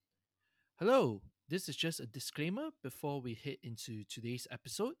Hello, this is just a disclaimer before we head into today's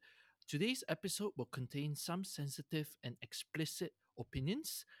episode. Today's episode will contain some sensitive and explicit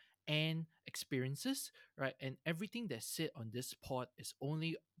opinions and experiences, right? And everything that's said on this pod is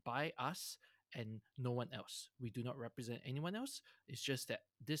only by us and no one else. We do not represent anyone else. It's just that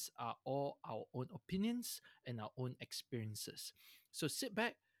these are all our own opinions and our own experiences. So sit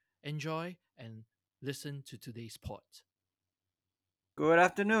back, enjoy, and listen to today's pod. Good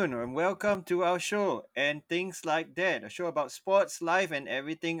afternoon and welcome to our show and things like that, a show about sports, life, and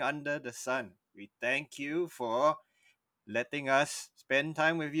everything under the sun. We thank you for letting us spend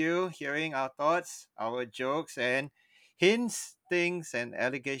time with you, hearing our thoughts, our jokes, and hints, things, and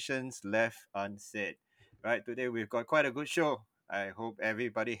allegations left unsaid. Right, today we've got quite a good show. I hope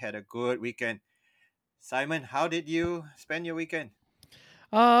everybody had a good weekend. Simon, how did you spend your weekend?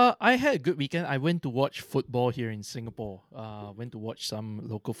 I had a good weekend. I went to watch football here in Singapore. Went to watch some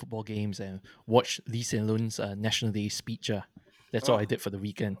local football games and watch Lee Hsien Loon's National Day speech. That's all I Oh, did for the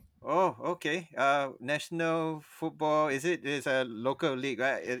weekend. oh, okay. National football is it? Is a local league,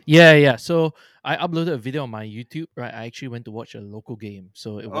 right? Yeah. So I uploaded a video on my YouTube. Right, I actually went to watch a local game.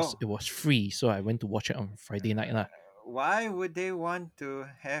 So it was Oh, it was free. So I went to watch it on Friday night lah. why would they want to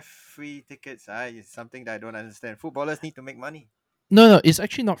have free tickets? It's something that I don't understand. Footballers need to make money. No, it's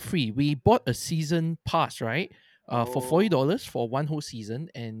actually not free. We bought a season pass, right? For Oh, $40 for one whole season,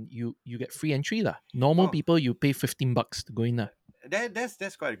 and you get free entry lah. Normal oh, people you pay $15 to go in lah.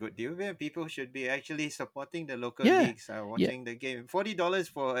 that's quite a good deal. Where people should be actually supporting the local Yeah, leagues, yeah. watching the game.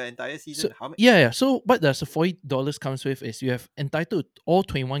 $40 for an entire So season. How many? yeah. So what does the $40 comes with is you have entitled to all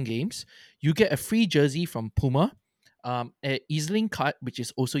 21 games. You get a free jersey from Puma, a EasyLink card, which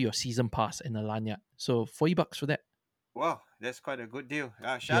is also your season pass and a lanyard. So $40 for that. Wow, that's quite a good deal.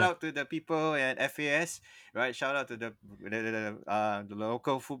 Shout Yeah. out to the people at FAS, right? Shout out to the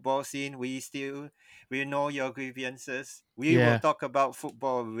local football scene. We know your grievances. We will Yeah. talk about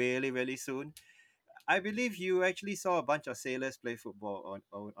football really soon. I believe you actually saw a bunch of sailors play football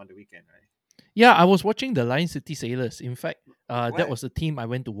on the weekend, right? Yeah, I was watching the Lion City Sailors. In fact, that Why was the team I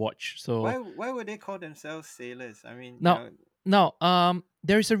went to watch. why So why would they call themselves sailors? I mean, now now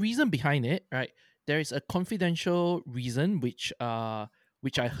there is a reason behind it, right? There is a confidential reason which I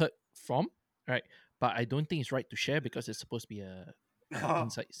heard from, right? But I don't think it's right to share because it's supposed to be a oh,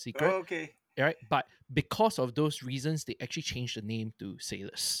 inside secret, okay. right? But because of those reasons, they actually changed the name to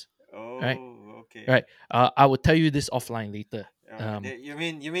Sailors, right? Oh, okay. Right. I will tell you this offline later. Um, You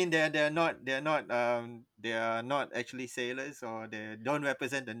mean they are not actually sailors, or they don't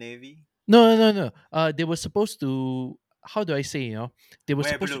represent the navy? no. They were supposed to. How do I say? They were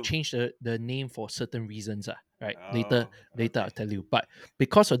Wear supposed to blue. change the name for certain reasons. Right. Later, Oh, later I'll okay. tell you. But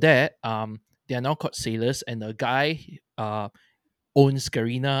because of that, they are now called Sailors, and the guy owns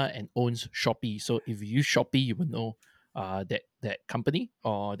Garena and owns Shopee. So if you use Shopee, you will know that company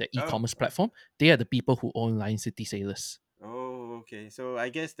or the Oh, e-commerce platform. They are the people who own Lion City Sailors. okay. So I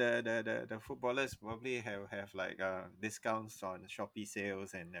guess the footballers probably have like discounts on Shopee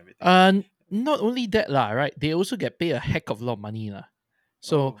sales and everything. Not only that lah, right? They also get paid a heck of a lot of money lah.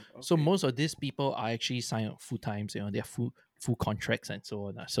 Oh, So okay. most of these people are actually signed up full times. They're full contracts and so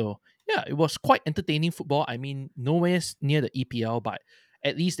on lah. So yeah, it was quite entertaining football. I mean, nowhere near the EPL, but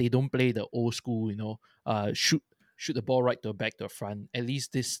at least they don't play the old school. Shoot the ball right to the back to the front. At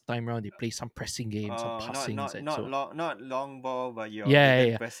least this time around they play some pressing games, some Not passings, not and not so long not long ball, but you're yeah, yeah,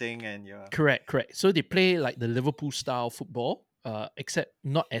 good yeah. pressing and you're Correct. So they play like the Liverpool style football, except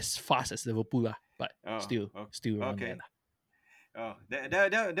not as fast as Liverpool lah, but oh, still around there okay. lah. Oh,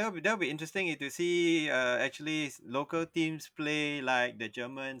 that'll be interesting to see actually local teams play like the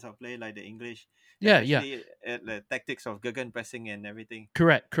Germans or play like the English, Yeah. especially at the tactics of gegen pressing and everything.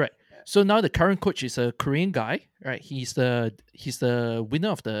 Correct. So now the current coach is a Korean guy, right? He's the winner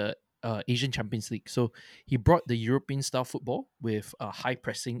of the Asian Champions League. So he brought the European style football with high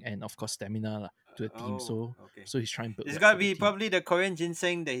pressing and of course stamina lah, to the team. Oh, So okay. so he's trying to build It's that gotta for the be team. probably the Korean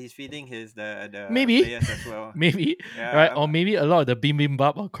ginseng that he's feeding his the Maybe, players as well. maybe, right? Yeah, Or maybe a lot of the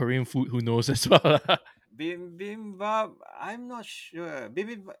bibimbap or Korean food. Who knows as well? Lah. bibimbap. I'm not sure.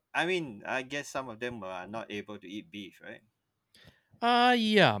 Bibimbap. I mean, I guess some of them are not able to eat beef, right?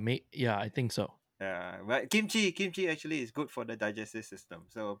 Yeah, I think so. But kimchi actually is good for the digestive system.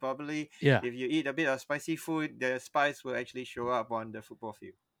 So probably Yeah. if you eat a bit of spicy food, the spice will actually show up on the football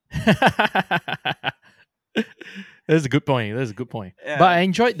field. That's a good point. That's a good point. But Yeah. I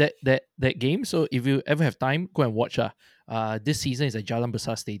enjoyed that game. So if you ever have time, go and watch. This season is at Jalan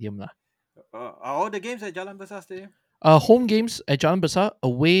Besar Stadium lah. Are all the games at Jalan Besar Stadium? Home games at Jalan Besar.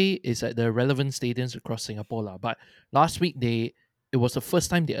 Away is at the relevant stadiums across Singapore lah. But last week it was the first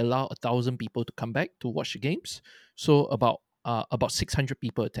time they allowed 1,000 people to come back to watch the games. So about 600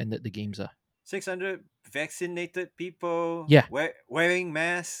 people attended the games. 600 vaccinated people Yeah, wearing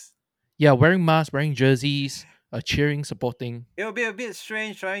masks. yeah, wearing masks, wearing jerseys, cheering, supporting. It'll be a bit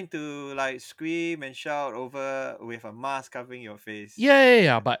strange trying to like scream and shout over with a mask covering your face. Yeah, yeah,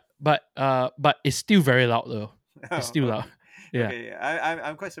 yeah. But it's still very loud though. It's Oh, still loud. okay. Yeah. Okay.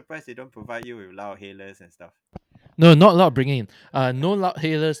 I'm quite surprised they don't provide you with loud hailers and stuff. No, not allowed bringing in. No loud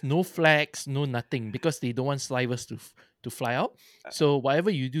hailers, no flags, no nothing because they don't want slivers to fly out. Uh, So whatever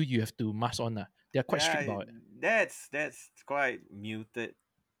you do, you have to mask on. They're quite strict yeah, about it. that's quite muted,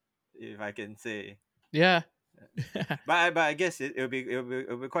 if I can say. Yeah. But I guess it'll be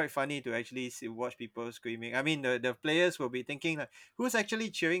quite funny to actually watch people screaming. I mean, the players will be thinking like, who's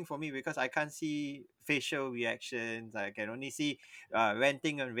actually cheering for me because I can't see facial reactions. I can only see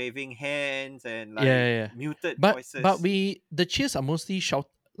ranting and waving hands and Yeah, like yeah, yeah. muted But voices. the cheers are mostly shout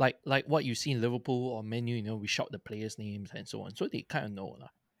like what you see in Liverpool or Menu. We shout the players' names and so on, so they kind of know lah.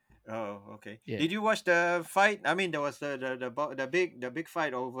 Oh, okay. Yeah, Did you watch the fight? I mean, there was the big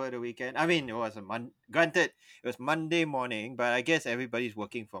fight over the weekend. I mean, it was granted it was Monday morning, but I guess everybody's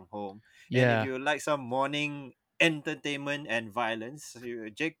working from home. And if yeah. you like some morning entertainment and violence,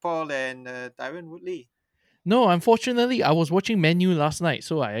 Jake Paul and Tyron Woodley. No, unfortunately, I was watching Menu last night,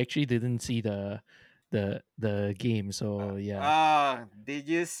 so I actually didn't see the game. So yeah, Did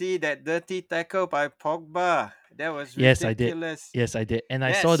you see that dirty tackle by Pogba? That was yes, I did. ridiculous. Yes, I did, and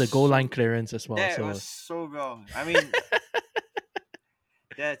I That's saw the goal line so clearance as well. that was So so wrong. I mean,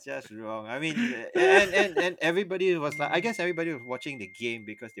 that's just wrong. I mean, and everybody was like, I guess everybody was watching the game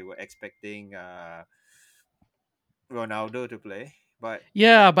because they were expecting Ronaldo to play. But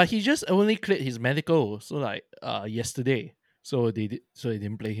yeah, but he just only cleared his medical, so like yesterday, so they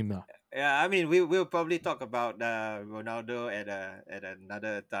didn't play him lah. yeah, I mean, we'll probably talk about Ronaldo at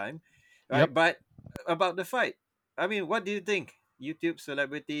another time, right? Yep. But about the fight, I mean, what do you think? YouTube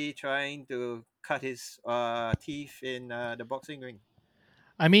celebrity trying to cut his teeth in the boxing ring.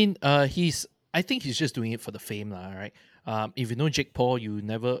 I mean, he's. I think he's just doing it for the fame, lah. Right. If you know Jake Paul, if you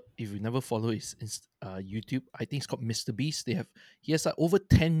never follow his YouTube, I think it's called Mr. Beast. He has like over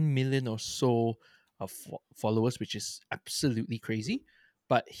 10 million or so of followers, which is absolutely crazy.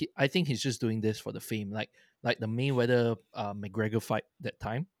 But I think he's just doing this for the fame, like the Mayweather McGregor fight that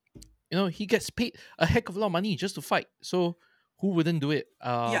time. He gets paid a heck of a lot of money just to fight. So who wouldn't do it?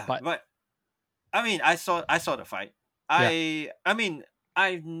 Yeah, But but I mean, I saw the fight. yeah, I mean,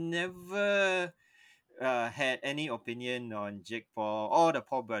 I've never had any opinion on Jake Paul or the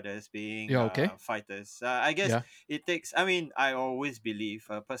Paul brothers being yeah, okay, fighters. I guess yeah, it takes. I mean, I always believe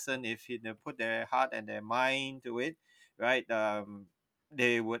a person if they put their heart and their mind to it, right?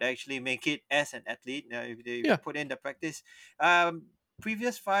 They would actually make it as an athlete if they yeah, put in the practice.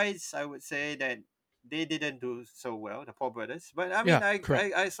 Previous fights, I would say that they didn't do so well, the Paul brothers. But I mean, yeah, I correct.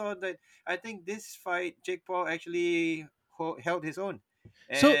 I, I saw that. I think this fight, Jake Paul actually held his own,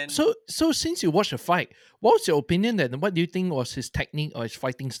 So and so so since you watched the fight, what was your opinion then? What do you think was his technique or his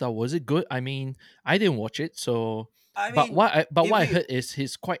fighting style? Was it good? I mean, I didn't watch it, so I mean, but if what I we heard is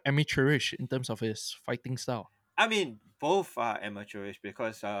he's quite amateurish in terms of his fighting style. I mean, both are amateurish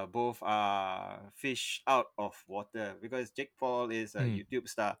because both are fish out of water. Because Jake Paul is a Mm, YouTube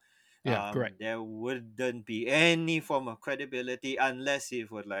star, yeah, correct. there wouldn't be any form of credibility unless he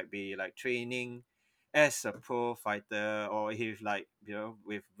would be like training as a pro fighter or he's like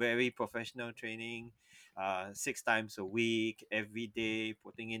with very professional training, 6 times a week, every day,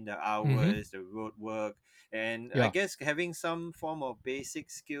 putting in the Mm-hmm. hours, the road work, and I Yeah, guess having some form of basic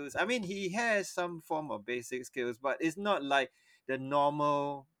skills. I mean, he has some form of basic skills, but it's not like the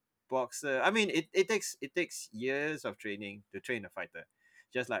normal boxer. I mean, it takes years of training to train a fighter.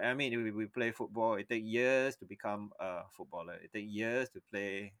 Just like, I mean, we play football, it takes years to become a footballer. It takes years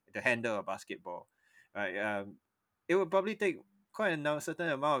to handle a basketball, right? It would probably take quite a certain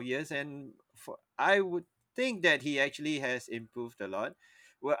amount of years, and I would think that he actually has improved a lot.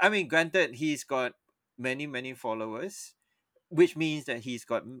 Well, I mean, granted, he's got many followers, which means that he's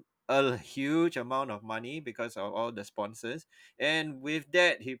got a huge amount of money because of all the sponsors, and with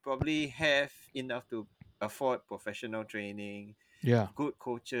that he probably have enough to afford professional training, yeah, good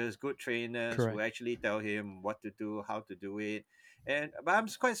coaches, good trainers who correct. actually tell him what to do, how to do it. And but I'm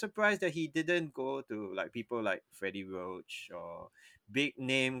quite surprised that he didn't go to like people like Freddie Roach or big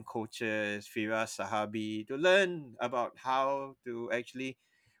name coaches, Firas Sahabi, to learn about how to actually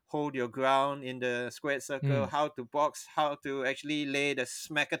hold your ground in the squared circle, Mm, how to box, how to actually lay the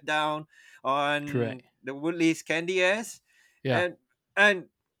smacker down on correct. the Woodley's candy ass. Yeah. And and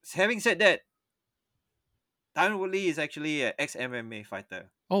having said that, Tyron Woodley is actually an ex MMA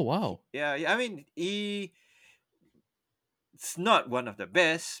fighter. Oh wow. Yeah, I mean, it's not one of the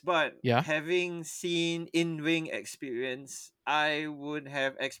best, but Yeah. having seen in ring experience, I would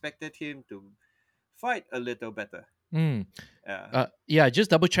have expected him to fight a little better. Mm. Yeah. Yeah,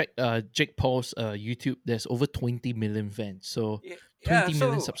 just double check Jake Paul's YouTube. There's over 20 million fans. So Yeah, 20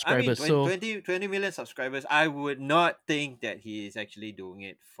 million so I mean, subscribers. when So 20 million subscribers, I would not think that he is actually doing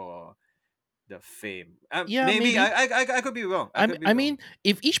it for the fame. yeah, Maybe maybe. I could be wrong. I could be I wrong. mean,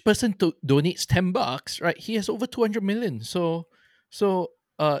 if each person donates $10, right, he has over 200 million.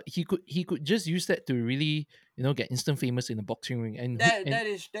 He could just use that to really get instant famous in the boxing ring. And who and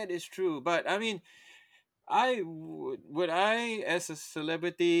That is true, but I mean, would I as a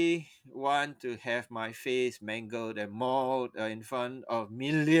celebrity want to have my face mangled and mauled in front of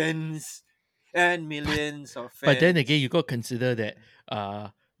millions and but millions of but then again, you fans? got to consider that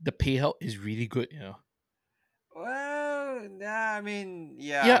the payout is really good. Well, yeah, I mean,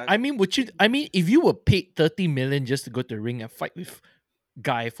 Yeah, yeah. I mean, would you? I mean, if you were paid 30 million just to go to the ring and fight with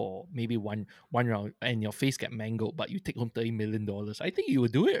guy for maybe one round and your face get mangled, but you take home $30 million, I think you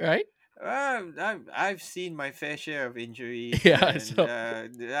would do it, right? I've seen my fair share of injuries, Yeah, and so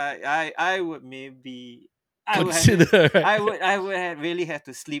I would maybe I would have to consider, right? I would really have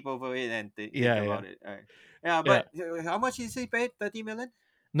to sleep over it and think Yeah, yeah, about it. Yeah, yeah. but how much is he paid? 30 million?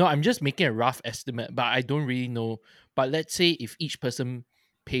 No, I'm just making a rough estimate, but I don't really know. But let's say if each person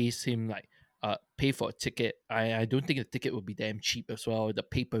pays him like pay for a ticket, I don't think the ticket will be damn cheap as well. The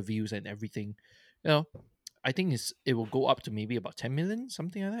pay per views and everything, you know. I think it will go up to maybe about 10 million,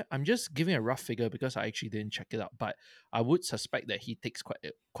 something like that. I'm just giving a rough figure because I actually didn't check it out, but I would suspect that he takes quite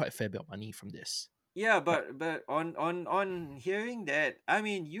a fair bit of money from this. Yeah, Right. but on hearing that, I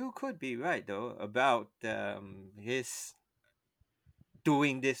mean, you could be right though about his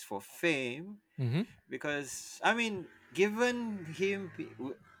doing this for fame, Mm-hmm. because I mean, given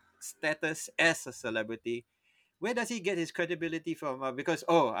status as a celebrity, where does he get his credibility from? Because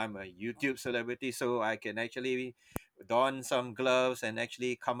I'm a YouTube celebrity, so I can actually don some gloves and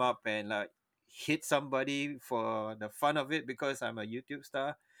actually come up and like hit somebody for the fun of it because I'm a YouTube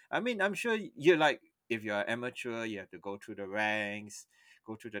star. I mean, I'm sure you're like, if you're amateur, you have to go through the ranks,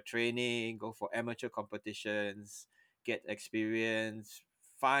 go through the training, go for amateur competitions, get experience,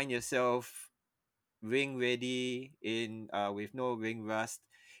 find yourself ring ready in with no ring rust,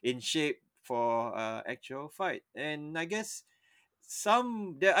 in shape for actual fight. And I guess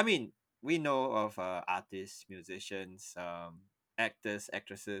some there I mean, we know of artists, musicians, actors,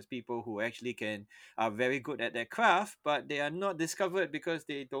 actresses, people who actually can are very good at their craft, but they are not discovered because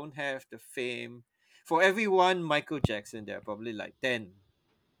they don't have the fame. For every one Michael Jackson, there are probably like 10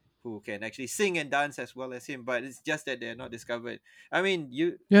 who can actually sing and dance as well as him, but it's just that they're not discovered. I mean,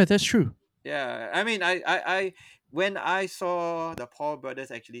 you Yeah, that's true. yeah, I mean, I when I saw the Paul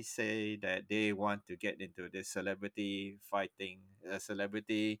brothers actually say that they want to get into this celebrity fighting,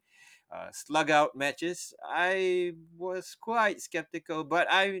 celebrity slug out matches, I was quite skeptical, but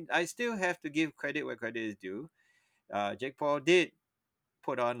I still have to give credit where credit is due. Jake Paul did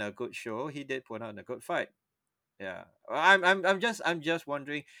put on a good show. He did put on a good fight. Yeah, I'm just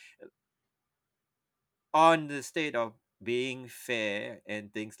wondering on the state of being fair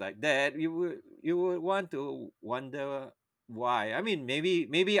and things like that, you would want to wonder why. I mean,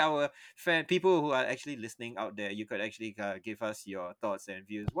 maybe our fan people who are actually listening out there, you could actually give us your thoughts and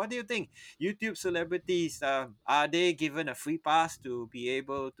views. What do you think? YouTube celebrities, are they given a free pass to be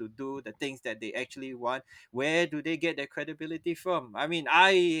able to do the things that they actually want? Where do they get their credibility from? I mean,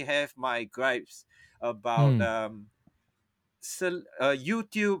 I have my gripes about Mm.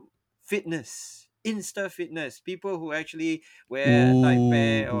 YouTube fitness, Insta fitness, people who actually wear a tight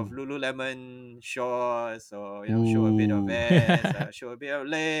pair of Ooh. Lululemon shorts, or show a bit of Ooh. ass, show a bit of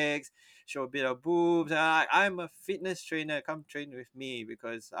legs, show a bit of boobs. I'm a fitness trainer. Come train with me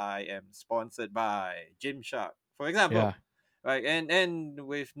because I am sponsored by Gymshark, for example. Yeah. Right, and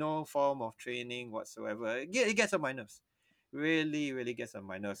with no form of training whatsoever, it gets on my nerves. Really, really gets on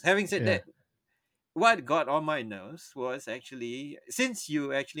my nerves. Having said Yeah. that, what got on my nerves was actually, since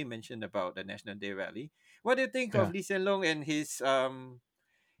you actually mentioned about the National Day rally, what do you think of Yeah. Lee Hsien Loong and his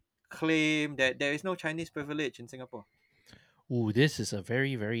claim that there is no Chinese privilege in Singapore? Ooh, this is a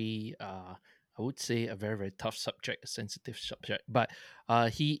very, very I would say a very, very tough subject, a sensitive subject. But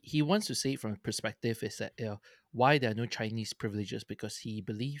he wants to say it from a perspective is that why there are no Chinese privileges, because he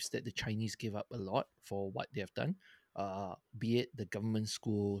believes that the Chinese give up a lot for what they have done, be it the government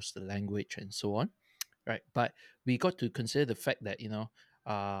schools, the language, and so on, right? But we got to consider the fact that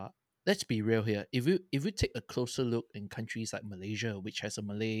uh, let's be real here. If you take a closer look in countries like Malaysia, which has a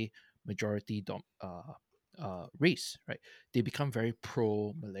Malay majority race, right? They become very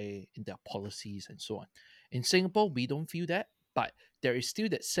pro Malay in their policies and so on. In Singapore, we don't feel that, but there is still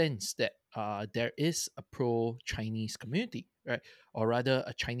that sense that there is a pro Chinese community, right? Or rather,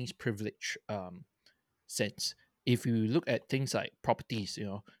 a Chinese privilege sense. If you look at things like properties,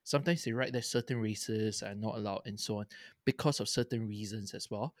 sometimes they write that certain races are not allowed and so on because of certain reasons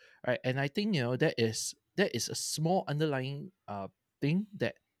as well, right? And I think that is a small underlying thing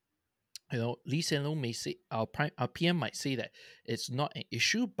that Lee Hsien Loong may say our PM might say that it's not an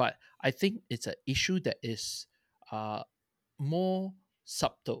issue, but I think it's an issue that is uh more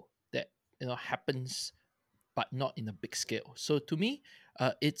subtle that happens but not in a big scale. So to me,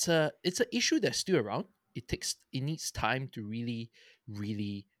 it's an issue that's still around. It needs time to really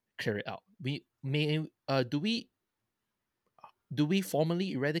really clear it out. We may do we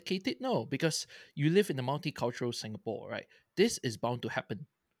formally eradicate it? No, because you live in a multicultural Singapore, right? This is bound to happen,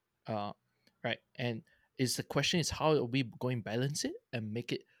 uh, right? And is the question is how are we going to balance it and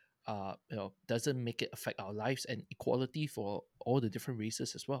make it doesn't make it affect our lives and equality for all the different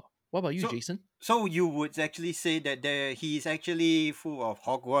races as well. What about you, So, Jason? so you would actually say that he's actually full of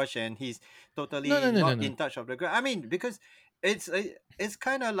hogwash and he's No, totally no, no, no, not no. in touch of the ground. I mean, because it's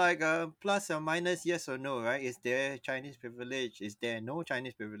kind of like a plus or minus, yes or no, right? Is there Chinese privilege? Is there no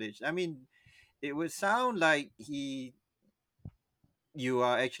Chinese privilege? I mean, it would sound like you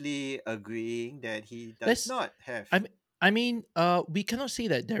are actually agreeing that he does Let's not have. we cannot say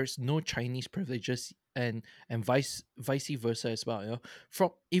that there's no Chinese privileges and vice versa as well.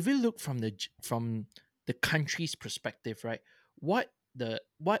 From if we look from from the country's perspective, right? What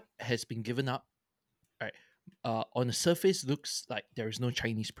has been given up, right? On the surface, looks like there is no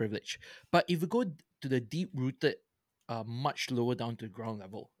Chinese privilege, but if we go to the deep rooted, much lower down to the ground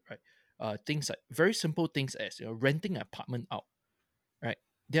level, right? Things like very simple things as renting an apartment out, right?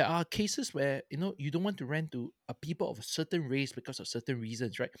 There are cases where you don't want to rent to a people of a certain race because of certain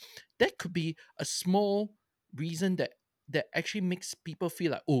reasons, right? That could be a small reason that actually makes people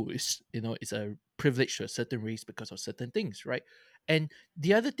feel like, oh, it's a privilege to a certain race because of certain things, right? And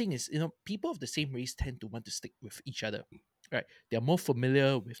the other thing is, people of the same race tend to want to stick with each other, right? They're more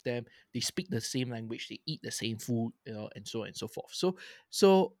familiar with them. They speak the same language. They eat the same food, and so on and so forth.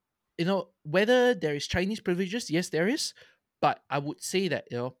 So whether there is Chinese privileges, yes, there is, but I would say that,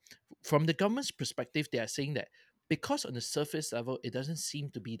 from the government's perspective, they are saying that because on the surface level, it doesn't seem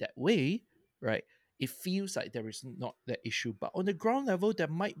to be that way, right? It feels like there is not that issue. But on the ground level, there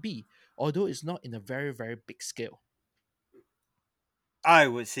might be, although it's not in a very, very big scale. I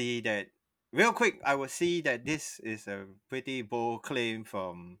would see that real quick. I would see that this is a pretty bold claim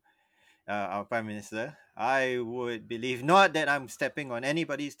from our prime minister. I would believe not that I'm stepping on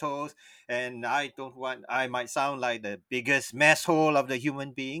anybody's toes, and I don't want. I might sound like the biggest mess hole of the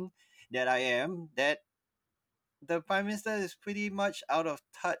human being that I am. That the prime minister is pretty much out of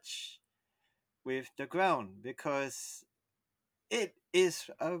touch with the ground because it is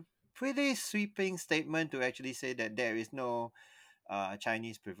a pretty sweeping statement to actually say that there is no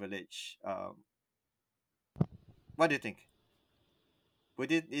Chinese privilege. What do you think?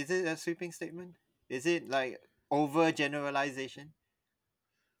 Would it is it a sweeping statement? Is it like over generalization?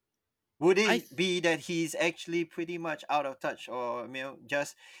 Would I th- it be that he's actually pretty much out of touch, or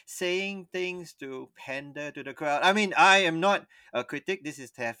just saying things to pander to the crowd? I mean, I am not a critic. This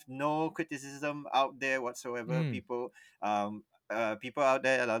is to have no criticism out there whatsoever. mm, People out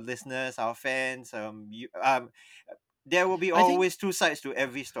there, our listeners, our fans. There will be I think always two sides to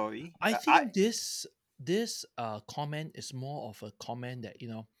every story. I I think this comment is more of a comment that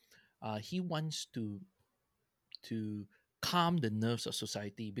he wants to calm the nerves of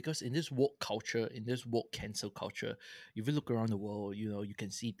society, because in this woke culture, in this woke cancel culture, if you look around the world, you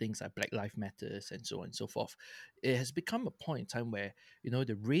can see things like Black Lives Matters and so on and so forth. It has become a point in time where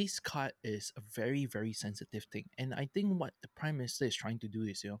the race card is a very very sensitive thing, and I think what the prime minister is trying to do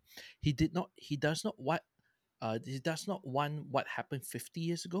is he does not want what happened 50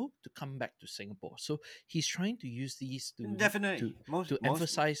 years ago to come back to Singapore. So he's trying to use these to definitely to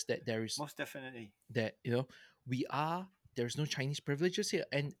emphasize that there is most definitely. that we are there's no Chinese privileges here,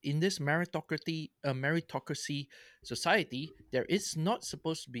 and in this meritocracy society, there is not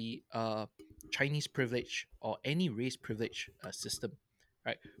supposed to be a Chinese privilege or any race privilege system,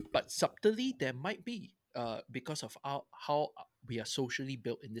 right? But subtly there might be, because of how we are socially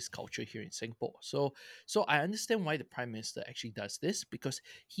built in this culture here in Singapore. So I understand why the prime minister actually does this, because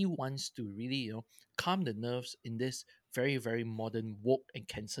he wants to really calm the nerves in this very very modern woke and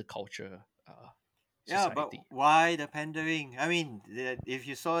cancer culture. Yeah, but society. why the pandering? I mean, if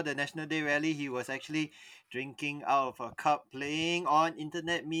you saw the National Day rally, he was actually drinking out of a cup, playing on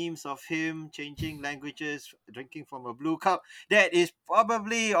internet memes of him changing languages, drinking from a blue cup. That is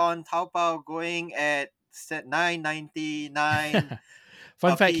probably on Taobao going at 9.99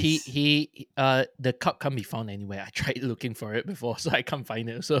 Fun a fact: piece. the cup can't be found anywhere. I tried looking for it before, so I can't find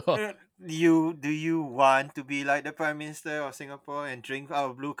it. So Do you want to be like the Prime Minister of Singapore and drink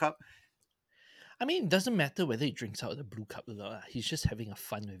out of blue cup? I mean, it doesn't matter whether he drinks out of the blue cup or not. He's just having a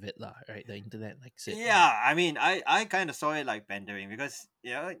fun with it, lah. Right? The internet likes it. Right? Yeah, I mean, I kind of saw it like pandering because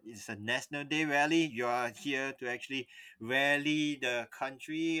it's a National Day rally. You are here to actually rally the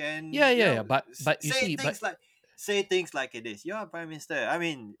country and Yeah, yeah, yeah. But you say see, but things like it is. You're a prime minister. I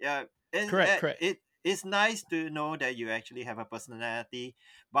mean, yeah, correct, correct. it's nice to know that you actually have a personality,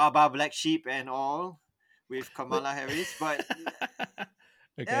 Baba Black Sheep and all, with But Kamala Harris. But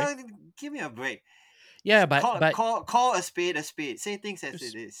okay, uh, give me a break. yeah, but Call a spade a spade. Say things as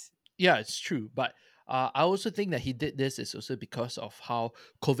it it's- is. yeah, it's true. But I also think that he did this is also because of how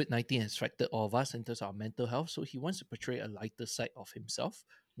COVID-19 has affected all of us in terms of our mental health. So he wants to portray a lighter side of himself,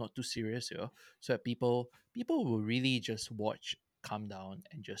 not too serious, so that people will really just watch, calm down,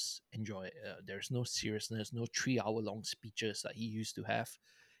 and just enjoy it. There's no seriousness, no 3 hour long speeches that he used to have.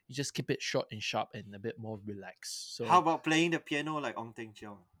 You just keep it short and sharp and a bit more relaxed. How So about playing the piano like Ong Teng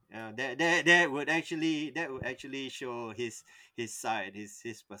Cheong? Yeah, that would actually show his side,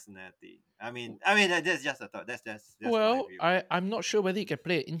 his personality. I mean that's just a thought. That's my well, view. I'm not sure whether he can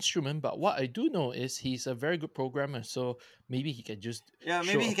play an instrument, but what I do know is he's a very good programmer. So maybe he can just Yeah,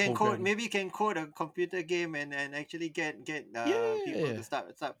 show maybe a he can code. program. Maybe he can code a computer game and actually get Yeah, yeah, people yeah, to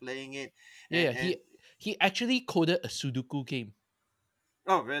start playing it. yeah. Yeah. And He actually coded a Sudoku game.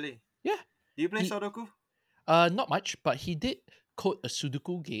 oh really? Yeah, Do you play he Sudoku? not much, but he did code a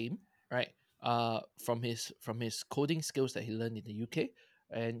Sudoku game, right? From his coding skills that he learned in the UK,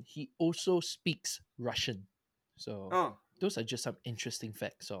 and he also speaks Russian. So Oh those are just some interesting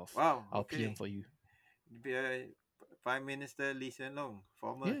facts of wow. our PM Okay. for you. Prime Minister Lee Hsien Loong,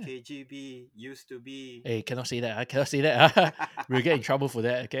 former Yeah. KGB, used to be. Hey, cannot say that. I cannot say that. We'll get in trouble for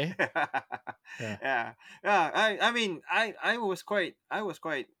that. Okay. Yeah. Yeah, yeah. I was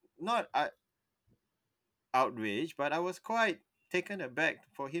quite not outraged, but I was quite taken aback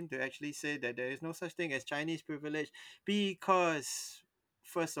for him to actually say that there is no such thing as Chinese privilege because,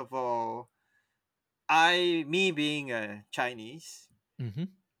 first of all, me being a Chinese, Mm-hmm.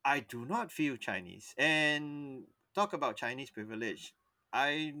 I do not feel Chinese. And talk about Chinese privilege.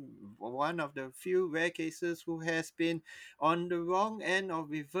 I'm one of the few rare cases who has been on the wrong end of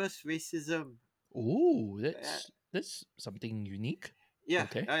reverse racism. Oh, Uh, that's something unique. yeah,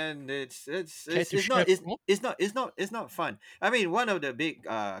 Okay. and it's it's Care it's, to it's share not a bit it's, more? it's not it's not it's not fun. I mean, one of the big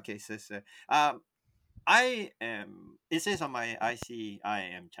cases. I am. It says on my IC I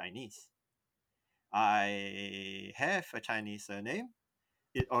am Chinese. I have a Chinese surname.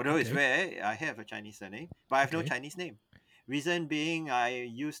 Although it's Okay. rare, I have a Chinese surname, but I have no Okay. Chinese name. Reason being, I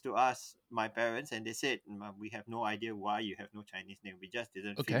used to ask my parents, and they said, We have no idea why you have no Chinese name. We just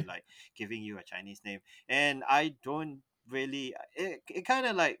didn't feel Okay. like giving you a Chinese name." And I don't really, it kind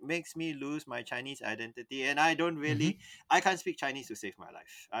of like makes me lose my Chinese identity. And Mm-hmm. I can't speak Chinese to save my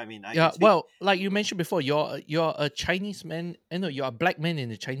life. I mean, I Yeah. can speak. Well, like you mentioned before, you're a Chinese man. No, you're a black man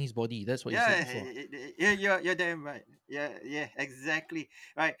in a Chinese body. That's what you said Yeah, before. yeah, you're damn right. Yeah, yeah, exactly.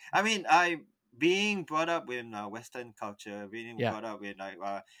 Right. I mean, I being brought up in Western culture, being Yeah. brought up with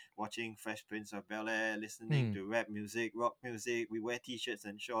watching Fresh Prince of Bel Air, listening Hmm. to rap music, rock music. We wear t-shirts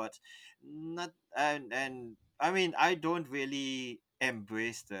and shorts. Not and I mean, I don't really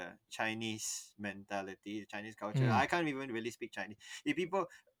embrace the Chinese mentality, the Chinese culture. Hmm. I can't even really speak Chinese. If people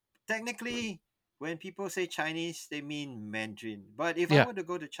technically, when people say Chinese, they mean Mandarin. But if I Yeah. were to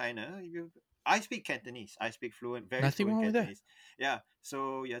go to China, I speak Cantonese. I speak very Nothing fluent wrong with that. Cantonese. Yeah.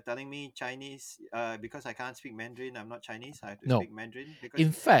 So you're telling me Chinese, because I can't speak Mandarin, I'm not Chinese. I have to No. speak Mandarin because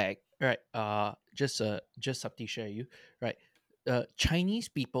In fact, right. Just up to share you. Right. Chinese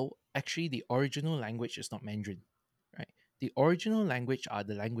people actually the original language is not Mandarin. Right. The original language are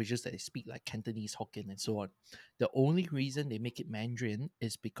the languages that they speak, like Cantonese, Hokkien, and so on. The only reason they make it Mandarin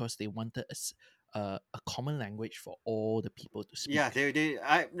is because they wanted a common language for all the people to yeah, speak.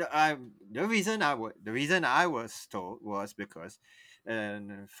 I the reason I was told was because,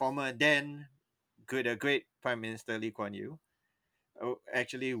 former then great Prime Minister Lee Kuan Yew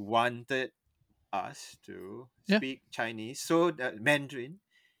actually wanted us to Yeah, speak Chinese, so that Mandarin,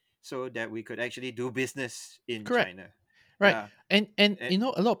 so that we could actually do business in correct. China. Right. Yeah. And Eh,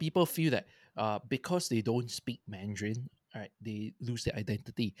 a lot of people feel that because they don't speak Mandarin, right, they lose their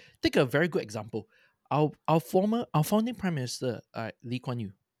identity. Take a very good example. our founding prime minister, Lee Kuan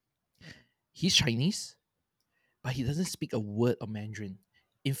Yew, he's Chinese, but he doesn't speak a word of Mandarin.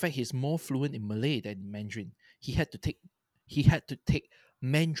 In fact, he's more fluent in Malay than Mandarin. He had to take he had to take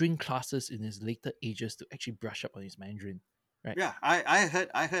Mandarin classes in his later ages to actually brush up on his Mandarin. Right? Yeah, I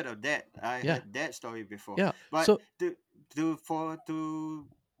heard of that. I Yeah. heard that story before. Yeah. But So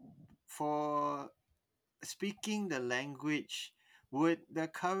for speaking the language, would the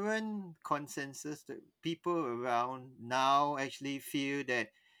current consensus that people around now actually feel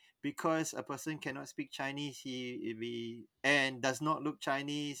that because a person cannot speak Chinese, he be and does not look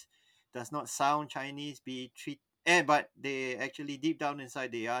Chinese, does not sound Chinese, be treat and but they actually deep down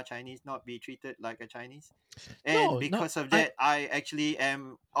inside they are Chinese, not be treated like a Chinese? And no, no, because of I that, I actually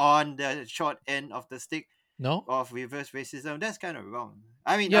am on the short end of the stick no. of reverse racism. That's kind of wrong.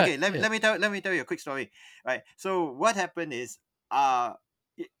 I mean, Yeah, okay, let me yeah, let me tell you a quick story. Right. So what happened is, uh,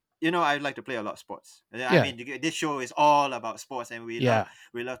 y- I like to play a lot of sports. I yeah, mean, this show is all about sports, and yeah.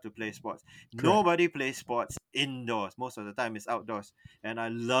 we love to play sports. Correct. Nobody plays sports indoors. Most of the time, it's outdoors. And I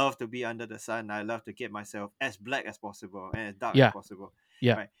love to be under the sun. I love to get myself as black as possible and as dark as Yeah, possible.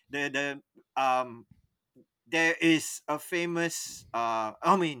 yeah. Right. There is a famous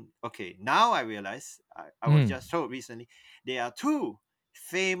I mean, okay, now I realize, I was Mm. just told recently there are two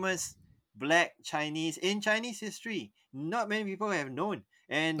famous black Chinese in Chinese history not many people have known.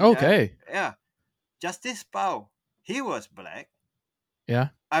 And Okay. yeah, Justice Pao, he was black. Yeah,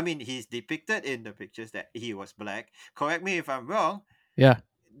 I mean, he's depicted in the pictures that he was black. Correct me if I'm wrong. yeah,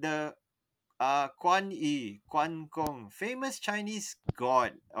 The Quan Yi, Quan Gong, famous Chinese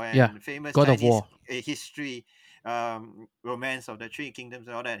god yeah. and famous God of Chinese War. history, romance of the Three Kingdoms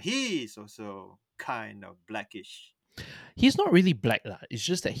and all that. He is also kind of blackish. He's not really black lah. It's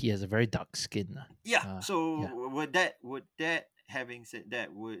just that he has a very dark skin lah. Yeah. Yeah, So would that having said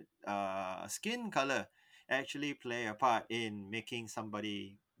that, would skin color actually play a part in making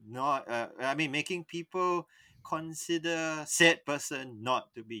somebody not I mean making people consider said person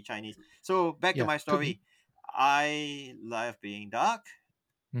not to be Chinese? So back to yeah. my Could be. story. I love being dark.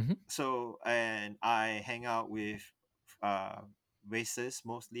 Mm-hmm. So and I hang out with uh races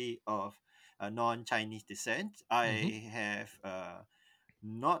mostly of non-Chinese descent. Mm-hmm. I have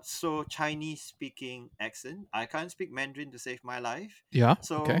not so Chinese speaking accent. I can't speak Mandarin to save my life. Yeah.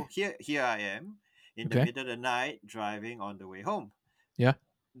 Okay. So here I am in the Okay. middle of the night driving on the way home. Yeah.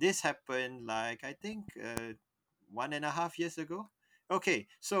 This happened like I think 1.5 years ago. Okay,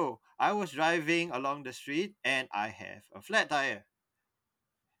 so I was driving along the street and I have a flat tire.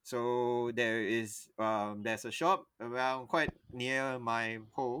 So there's a shop around quite near my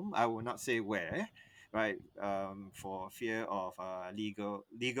home. I will not say where, right? For fear of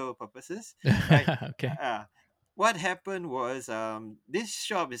legal purposes, right? Okay. Uh, what happened was this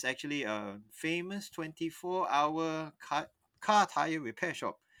shop is actually a famous 24-hour car tire repair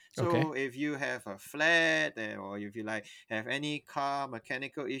shop. Okay. So if you have a flat or if you like have any car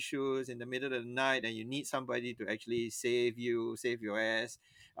mechanical issues in the middle of the night and you need somebody to actually save your ass,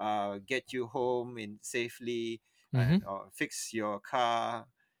 get you home in safely, Mm-hmm. and or fix your car,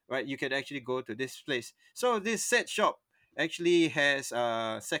 right? You can actually go to this place. So this set shop actually has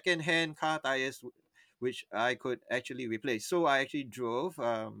second hand car tires which I could actually replace. So I actually drove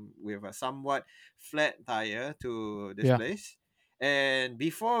with a somewhat flat tire to this Yeah. place. And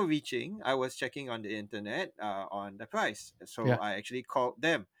before reaching, I was checking on the internet on the price. So Yeah. I actually called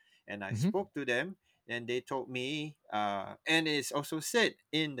them and I Mm-hmm. spoke to them, and they told me, and it's also said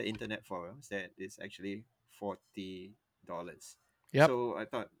in the internet forums that it's actually $40. Yep. So I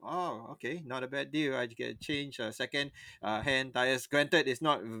thought, oh, okay, not a bad deal. I get change second hand tires. Granted, it's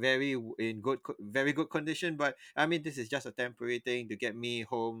not very good condition, but I mean, this is just a temporary thing to get me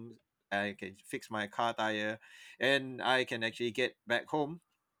home. I can fix my car tire, and I can actually get back home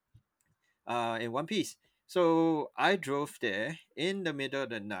in one piece. So I drove there in the middle of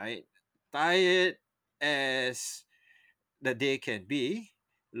the night, tired as the day can be,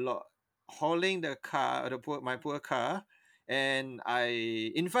 lo- hauling the car, my poor car, and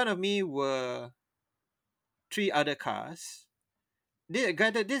in front of me were three other cars.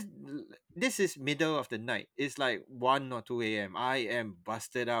 Granted, this is middle of the night. It's like 1 or 2 a.m. I am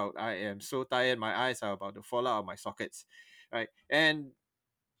busted out. I am so tired. My eyes are about to fall out of my sockets, right? And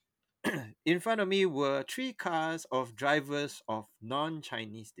in front of me were three cars of drivers of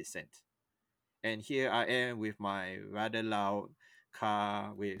non-Chinese descent. And here I am with my rather loud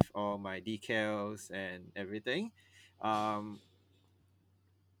car with all my decals and everything. Um,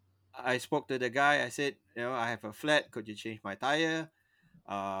 I spoke to the guy. I said, I have a flat. Could you change my tire?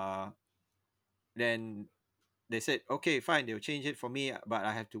 Uh, then they said, okay, fine, they'll change it for me, but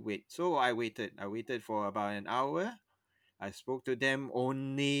I have to wait. So I waited. I waited for about an hour. I spoke to them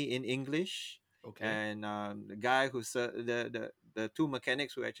only in English, Okay. and the guy who the two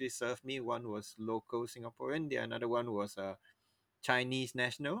mechanics who actually served me, one was local Singaporean, the another one was a Chinese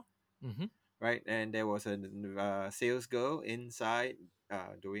national, Mm-hmm. right? And there was a sales girl inside,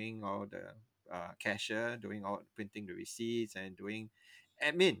 doing all the cashier, doing all printing the receipts and doing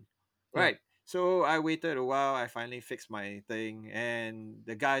admin, Yeah. right? So I waited a while. I finally fixed my thing, and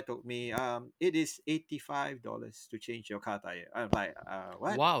the guy told me, it is $85 to change your car tire. I'm like,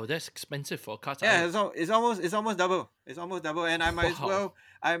 what? Wow, that's expensive for a car Yeah, tire. it's almost double. It's almost double, and I might as Wow. well.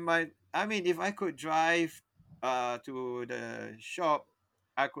 I mean, if I could drive to the shop,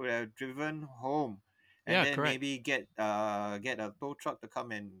 I could have driven home, and Yeah, then correct. maybe get a tow truck to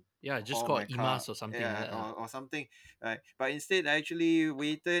come and Yeah, just haul call my it car, EMAS or something like yeah, that. or something, right? But instead, I actually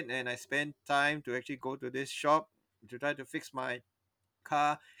waited and I spent time to actually go to this shop to try to fix my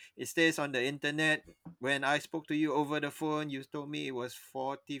car. It stays on the internet. When I spoke to you over the phone, you told me it was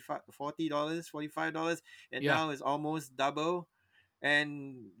 $40, $45, and Yeah. now it's almost double.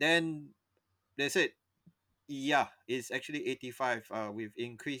 And then they said, yeah, it's actually 85. With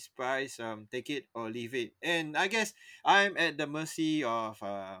increased price. Take it or leave it. And I guess I'm at the mercy of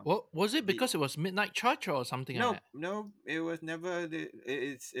What was it the because it was midnight charge or something like no, that? no, it was never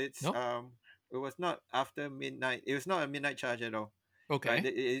it's No? it was not after midnight. It was not a midnight charge at all, right? Okay.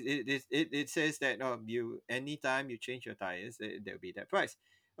 It says that you anytime you change your tires, there'll be that price.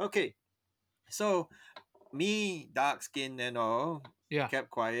 Okay, so me, dark skin and all, Yeah. kept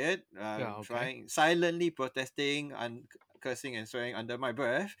quiet, Yeah, okay. trying silently protesting and cursing and swearing under my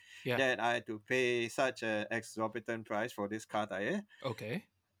breath Yeah. that I had to pay such a exorbitant price for this car tire. Okay.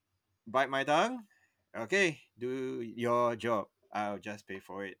 Bite my tongue. Okay, do your job. I'll just pay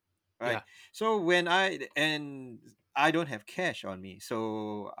for it. Right. Yeah. So when I don't have cash on me,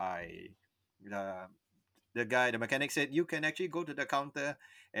 so the the mechanic said you can actually go to the counter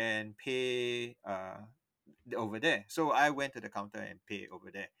and pay over there. So I went to the counter and pay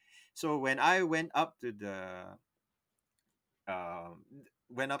over there. So when I um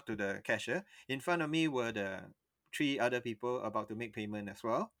went up to the cashier, in front of me were the three other people about to make payment as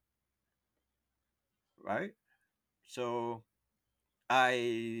well, right? So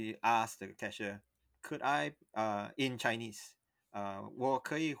I asked the cashier, could I in Chinese, 我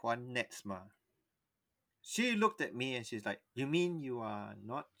可以还 nets 吗? She looked at me and she's like, you mean you are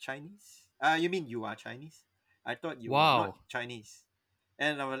not Chinese? You mean you are Chinese? I thought you were not Wow. Chinese.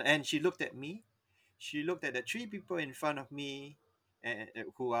 And she looked at me. She looked at the three people in front of me,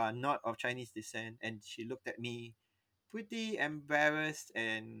 who are not of Chinese descent, and she looked at me pretty embarrassed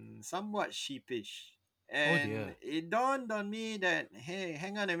and somewhat sheepish. Oh And dear. it dawned on me that, hey,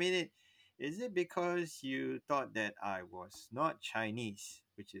 hang on a minute. Is it because you thought that I was not Chinese,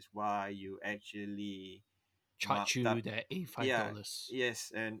 which is why you actually Charge marked you up? that $85. Yeah, dollars.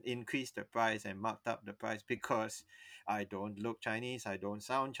 yes, and increased the price and marked up the price because I don't look Chinese, I don't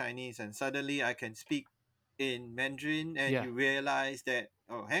sound Chinese, and suddenly I can speak in Mandarin, and Yeah. you realize that,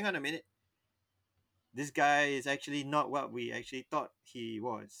 oh, hang on a minute, this guy is actually not what we actually thought he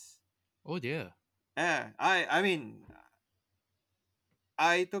was. Oh dear. Yeah, I mean,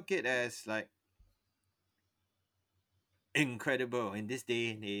 I took it as like incredible in this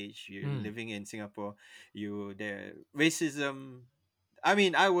day and age. You're Mm. living in Singapore, you the racism. I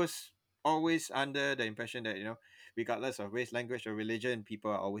mean, I was always under the impression that, regardless of race, language, or religion,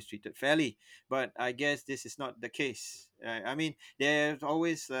 people are always treated fairly. But I guess this is not the case. I mean, there's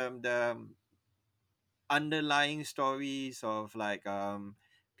always the underlying stories of like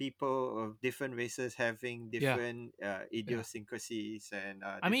people of different races having Yeah. different Yeah. idiosyncrasies and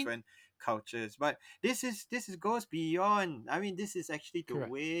I mean, different cultures, but this is goes beyond. I mean, this is actually the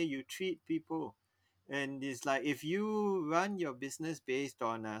correct. way you treat people. And it's like, if you run your business based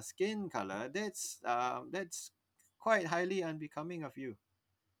on skin color, that's quite highly unbecoming of you.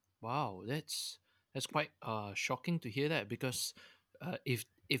 Wow, that's quite shocking to hear that because if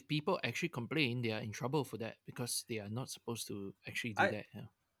people actually complain, they are in trouble for that because they are not supposed to actually do i that. Yeah.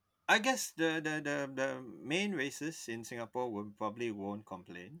 I guess the main races in Singapore will probably won't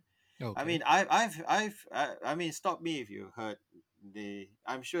complain. I mean, Okay. I mean, stop me if you heard.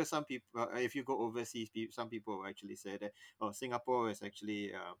 I'm sure some people, if you go overseas, some people will actually say that, oh, Singapore is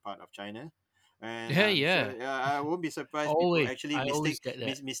actually part of China, and Yeah. I'm Yeah. sure, I won't be surprised people Always. actually I always get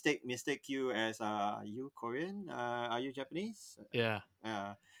that. mistake you as you Korean, are you Japanese, Yeah.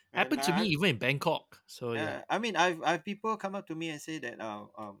 uh, and Happened to me even in Bangkok. So yeah. I mean, I've people come up to me and say that,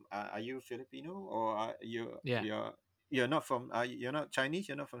 are you Filipino, or are Yeah. you're not from, you're not Chinese,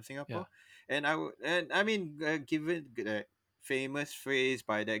 you're not from Yeah. Singapore, and I mean, given the famous phrase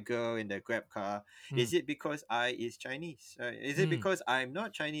by that girl in the grab car, Mm, is it because I is Chinese? Is it mm, because I'm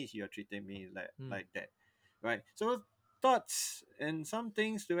not Chinese you're treating me mm. like that, right? So thoughts and some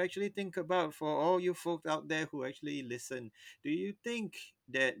things to actually think about for all you folks out there who actually listen. Do you think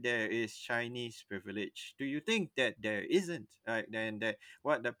that there is Chinese privilege? Do you think that there isn't? Right, then that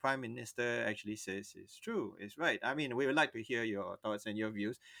what the prime minister actually says is true, is right. I mean, we would like to hear your thoughts and your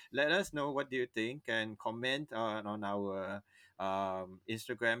views. Let us know what do you think and comment on our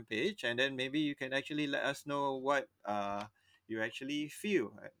Instagram page, and then maybe you can actually let us know what you actually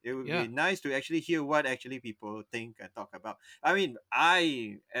feel. It would be Yeah, nice to actually hear what actually people think and talk about. I mean,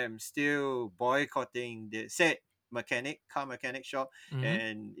 I am still boycotting the said car mechanic shop, mm-hmm.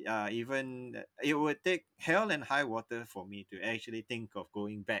 and even it would take hell and high water for me to actually think of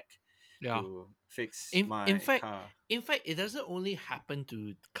going back Yeah. to fix In my fact, car. it doesn't only happen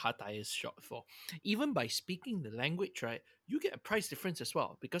to car tires shop for. Even by speaking the language, right, you get a price difference as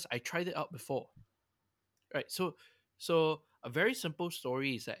well because I tried it out before. Right. So a very simple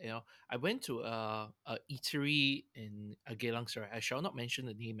story is that I went to a eatery in Geylang Serai. I shall not mention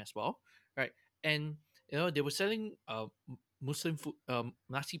the name as well. Right. And they were selling Muslim food,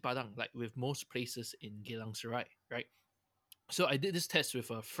 nasi padang, like with most places in Geylang Serai. Right. So I did this test with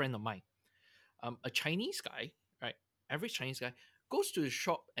a friend of mine, a Chinese guy, right? Average Chinese guy goes to the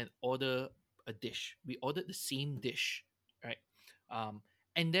shop and order a dish. We ordered the same dish, right? Um,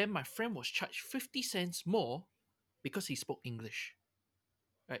 and then my friend was charged 50 cents more because he spoke English,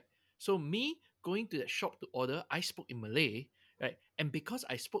 right? So me going to that shop to order, I spoke in Malay, right? And because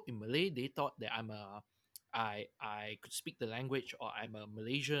I spoke in Malay, they thought that I could speak the language or I'm a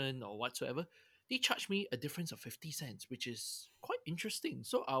Malaysian or whatsoever. They charged me a difference of 50 cents, which is quite interesting.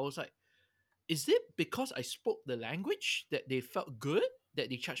 So I was like, is it because I spoke the language that they felt good that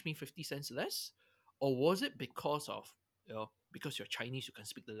they charged me 50 cents less? Or was it because of because you're Chinese, you can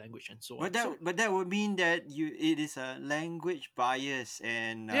speak the language and so on? So But that would mean that it is a language bias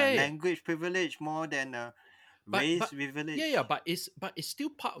and yeah, yeah, yeah. language privilege more than a race But yeah, yeah, privilege. but it's still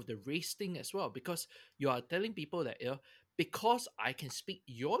part of the race thing as well because you are telling people that because I can speak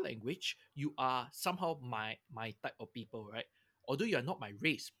your language, you are somehow my type of people, right? Although you are not my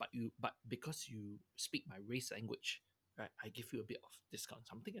race, but because you speak my race language, right? I give you a bit of discount,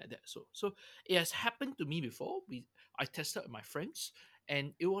 something like that. So it has happened to me before. I tested with my friends,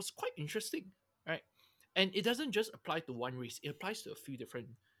 and it was quite interesting, right? And it doesn't just apply to one race; it applies to a few different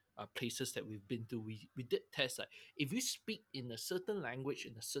places that we've been to. We did test like if you speak in a certain language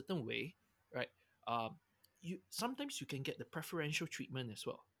in a certain way, right? Um, you sometimes you can get the preferential treatment as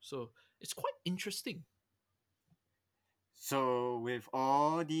well. So it's quite interesting. So with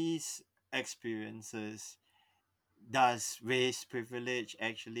all these experiences, does race privilege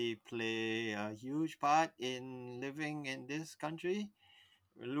actually play a huge part in living in this country?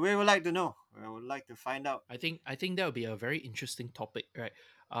 We would like to know. We would like to find out. I think that would be a very interesting topic, right?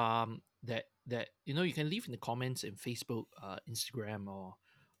 That you can leave in the comments in Facebook, Instagram,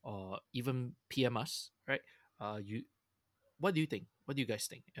 or even PM us, right? You What do you think? What do you guys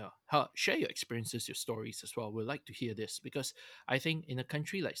think? Yeah, share your experiences, your stories as well. We'd like to hear this because I think in a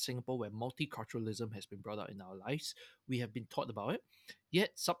country like Singapore, where multiculturalism has been brought out in our lives, we have been taught about it.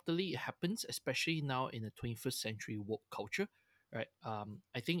 Yet subtly, it happens, especially now in the 21st century woke culture, right?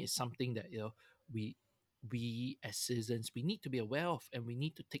 I think it's something that we we as citizens we need to be aware of, and we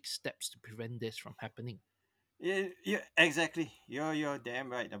need to take steps to prevent this from happening. Yeah, yeah, exactly. You're damn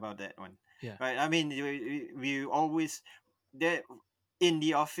right about that one. Yeah, Right. I mean, we always that in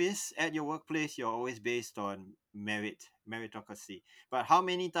the office at your workplace, you're always based on meritocracy. But how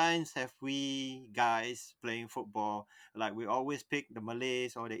many times have we guys playing football, like we always pick the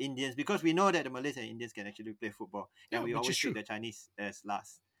Malays or the Indians because we know that the Malays and Indians can actually play football, yeah, and we which is always pick true. the Chinese as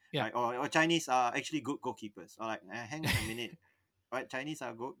last, Yeah, right? Or Chinese are actually good goalkeepers. Or like, hang on a minute, right? Chinese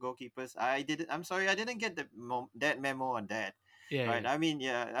are goalkeepers. I'm sorry, I didn't get that memo on that. yeah, Right. yeah. I mean,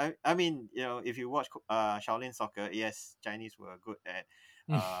 yeah. I mean, if you watch Shaolin soccer, yes, Chinese were good at.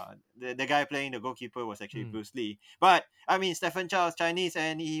 The guy playing the goalkeeper was actually Mm, Bruce Lee. But I mean, Stephen Charles Chinese,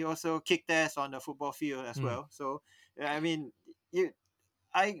 and he also kicked ass on the football field as mm, well. So I mean, you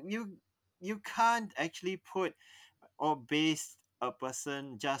I you can't actually put or base a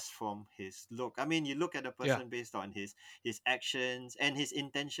person just from his look. I mean, you look at a yeah. person based on his actions and his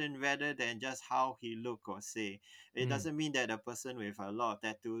intention rather than just how he look or say. It Mm, doesn't mean that a person with a lot of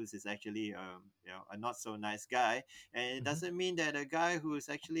tattoos is actually a not so nice guy, and it mhm. doesn't mean that a guy who is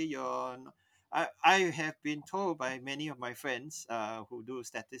actually I have been told by many of my friends who do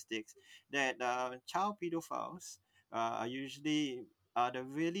statistics that child pedophiles are usually are the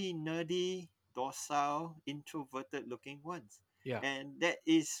really nerdy, docile, introverted looking ones. Yeah. And that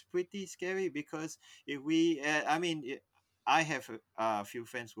is pretty scary because if we, I have a few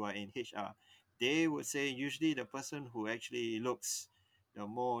friends who are in HR. They would say usually the person who actually looks the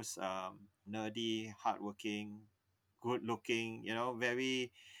most nerdy, hardworking, good looking,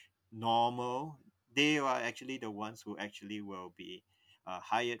 very normal, they are actually the ones who actually will be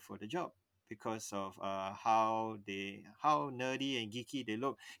hired for the job because of how nerdy and geeky they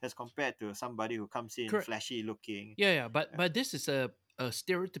look as compared to somebody who comes in Correct. flashy looking. Yeah, yeah, but uh, this is a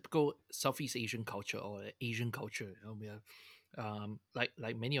stereotypical Southeast Asian culture or Asian culture. We are,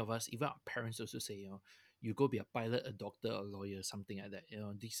 like many of us, even our parents also say, you go be a pilot, a doctor, a lawyer, something like that.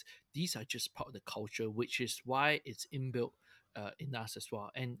 These are just part of the culture, which is why it's inbuilt in us as well,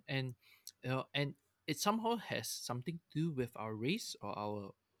 and it somehow has something to do with our race or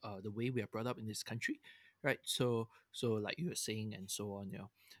our the way we are brought up in this country, right? So like you were saying, and so on.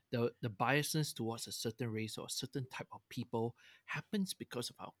 The biasness towards a certain race or a certain type of people happens because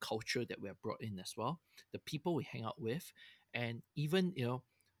of our culture that we are brought in as well, the people we hang out with, and even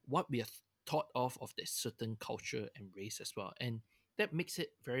what we are thought of this certain culture and race as well, and that makes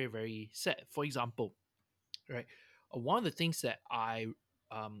it very very sad. For example, right, one of the things that I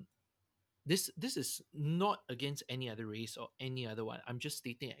um this is not against any other race or any other one. I'm just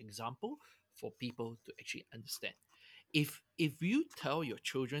stating an example for people to actually understand. If you tell your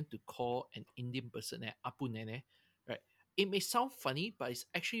children to call an Indian person an apu nene, right, it may sound funny, but it's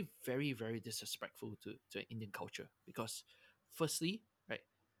actually very very disrespectful to Indian culture because, firstly, right,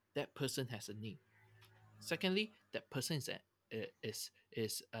 that person has a name. Secondly, that person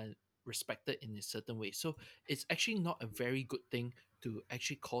is respected in a certain way. So it's actually not a very good thing to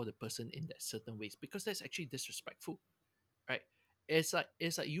actually call the person in that certain ways because that's actually disrespectful, right? It's like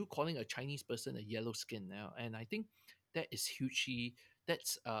you calling a Chinese person a yellow skin now, and I think that is hugely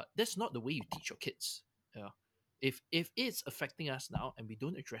that's not the way you teach your kids. You know? If it's affecting us now and we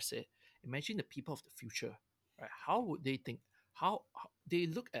don't address it, imagine the people of the future, right? How would they think? How they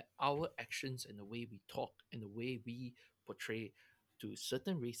look at our actions and the way we talk and the way we portray to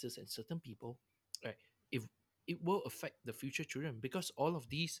certain races and certain people, right? If it will affect the future children because all of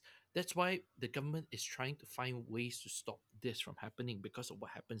these, that's why the government is trying to find ways to stop this from happening because of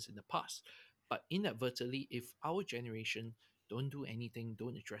what happens in the past. But inadvertently, if our generation don't do anything,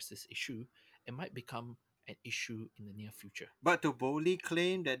 don't address this issue, it might become an issue in the near future. but to boldly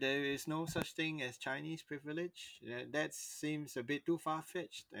claim that there is no such thing as Chinese privilege, that seems a bit too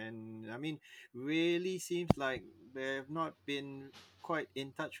far-fetched. And I mean, really seems like they have not been quite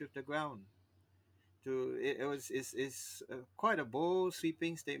in touch with the ground. It was is quite a bold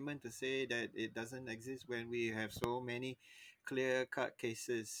sweeping statement to say that it doesn't exist when we have so many clear cut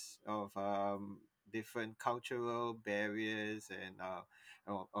cases of different cultural barriers and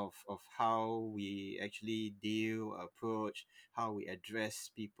of how we actually deal approach how we address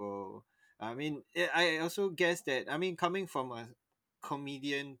people. I mean, I also guess that, I mean, coming from a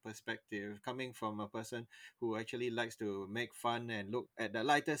comedian perspective, coming from a person who actually likes to make fun and look at the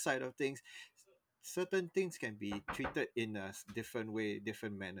lighter side of things, certain things can be treated in a different way,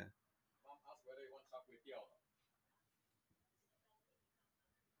 different manner.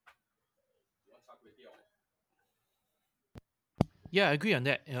 Yeah, I agree on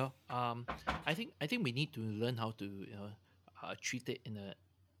that. I think we need to learn how to treat it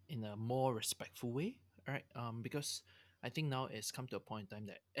in a more respectful way, right? Because I think now it's come to a point in time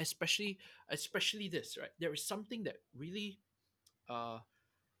that especially this, right? There is something that really uh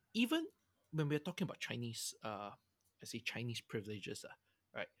even when we're talking about Chinese I say Chinese privileges,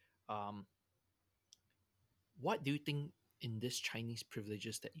 right? Um, what do you think in this Chinese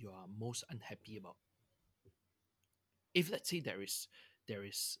privileges that you are most unhappy about? If let's say there is a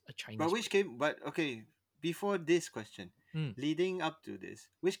But Chinese which came, but okay, before this question, mm, leading up to this,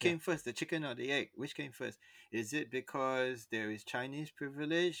 which yeah. came first, the chicken or the egg? Which came first? Is it because there is Chinese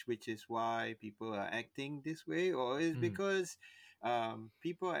privilege, which is why people are acting this way, or is Mm, because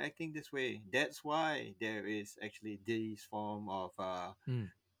people are acting this way? That's why there is actually this form of,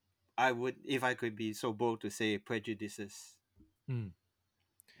 mm, I would, if I could be so bold to say, prejudices. mm.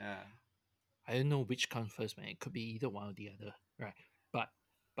 Uh, I don't know which comes first, man. It could be either one or the other, right? But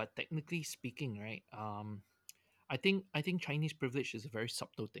but technically speaking, right? I think Chinese privilege is a very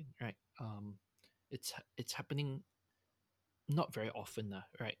subtle thing, right? It's happening not very often,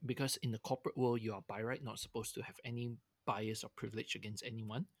 right? Because in the corporate world, you are by right not supposed to have any bias or privilege against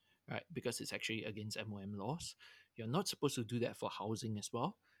anyone, right? Because it's actually against MOM laws. You're not supposed to do that for housing as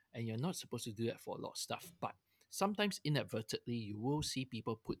well, and you're not supposed to do that for a lot of stuff. But sometimes inadvertently, you will see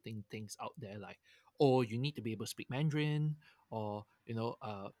people putting things out there like, "Oh, you need to be able to speak Mandarin," or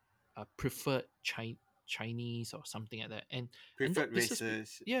preferred Chinese or something like that, and Preferred that pisses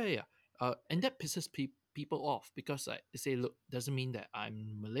races. yeah, yeah, yeah. And that pisses people off because like they say, look, doesn't mean that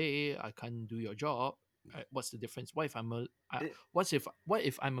I'm Malay, I can't do your job. What's the difference? Eh, What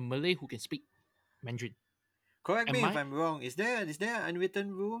if I'm a Malay who can speak Mandarin? Correct Am me if I? I'm wrong. Is there an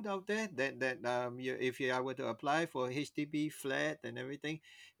unwritten rule out there that if you were to apply for a HDB flat and everything,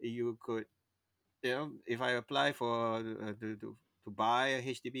 you could, if I apply for to buy a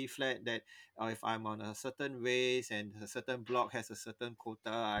HDB flat, that if I'm on a certain race and a certain block has a certain quota,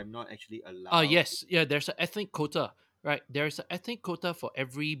 I'm not actually allowed. Yes, yeah. There's an ethnic quota, right? There's an ethnic quota for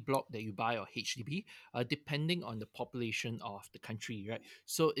every block that you buy or HDB, depending on the population of the country, right?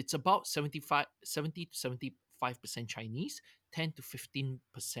 So it's about 70 to 75% Chinese, 10 to 15%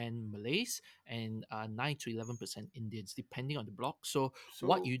 Malays, and 9 to 11% Indians, depending on the block. So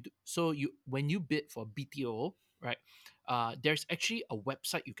what So you do, when you bid for BTO, right? There's actually a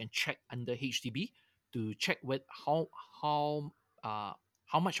website you can check under HDB to check how uh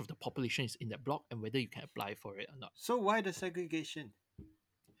how much of the population is in that block and whether you can apply for it or not. so why the segregation?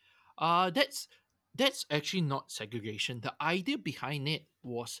 That's actually not segregation. The idea behind it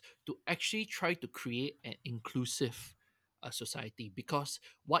was to actually try to create an inclusive society, because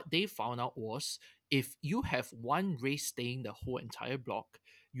what they found out was if you have one race staying the whole entire block,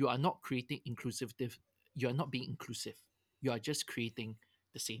 you are not creating inclusive. You are not being inclusive. You are just creating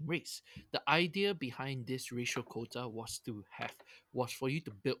the same race. The idea behind this racial quota was for you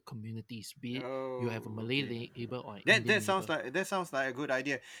to build communities, be it you have a Oh, Malay okay. neighbor or an That Indian that sounds neighbor. like that sounds like a good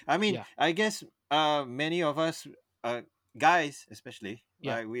idea. I mean, Yeah, I guess many of us guys especially,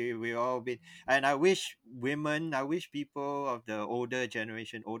 yeah. like we all been, and I wish people of the older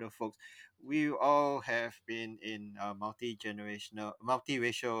generation, older folks, we all have been in a multi-generational,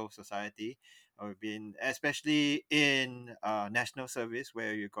 multiracial society, or been especially in national service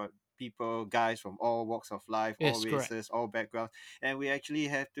where you got people, guys from all walks of life, all Yes, correct. races, all backgrounds, and we actually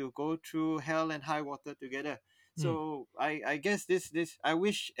have to go through hell and high water together. Mm. So I guess this I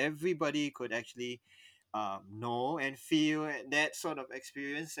wish everybody could actually know and feel that sort of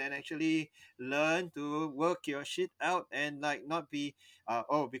experience and actually learn to work your shit out and like not be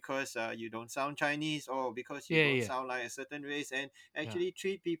because you don't sound Chinese, or because you Yeah, don't yeah, sound like a certain race, and yeah. actually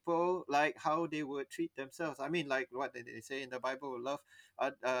treat people like how they would treat themselves. I mean, like what they say in the Bible, love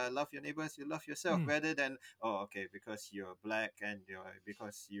your neighbors, you love yourself, Mm. rather than, oh, okay, because you're black and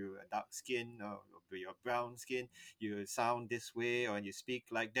because you're dark skin, or you're brown skin, you sound this way or you speak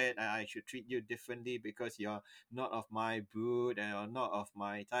like that, and I should treat you differently because you're not of my brood and or not of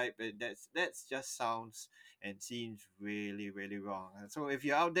my type. That's just sounds and seems really really wrong. And so if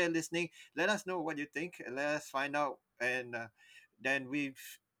you're out there listening, let us know what you think. Let us find out, and then we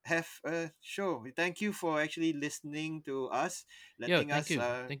have a show. We thank you for actually listening to us, Yeah, letting thank us you.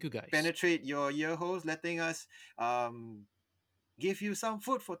 Thank you guys. penetrate your ear holes, letting us um give you some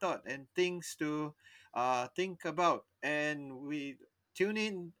food for thought and things to think about. And we tune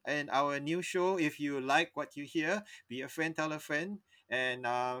in our new show. If you like what you hear, be a friend, tell a friend. And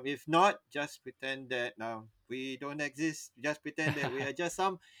if not, just pretend that we don't exist. Just pretend that we are just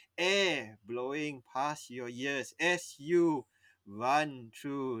some air blowing past your ears as you run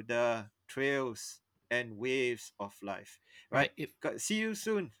through the trails and waves of life. Right? right. If See you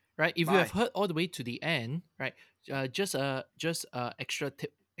soon. right, if you have Bye. heard all the way to the end, right, just extra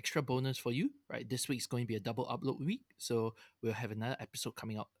tip, extra bonus for you, right? This week is going to be a double upload week, so we'll have another episode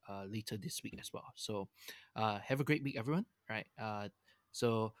coming out later this week as well. So, have a great week, everyone. Right.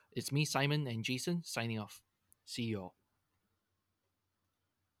 So it's me, Simon, and Jason signing off. See you all.